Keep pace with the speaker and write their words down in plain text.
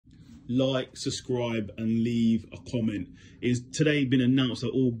like, subscribe and leave a comment. It's today been announced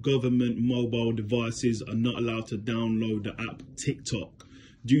that all government mobile devices are not allowed to download the app TikTok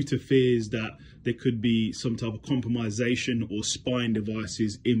due to fears that there could be some type of compromisation or spying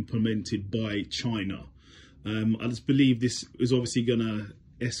devices implemented by China. I just believe this is obviously going to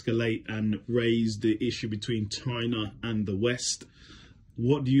escalate and raise the issue between China and the West.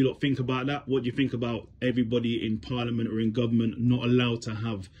 What do you lot think about that? What do you think about everybody in Parliament or in government not allowed to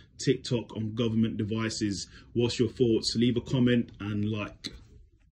have TikTok on government devices? What's your thoughts? Leave a comment and like.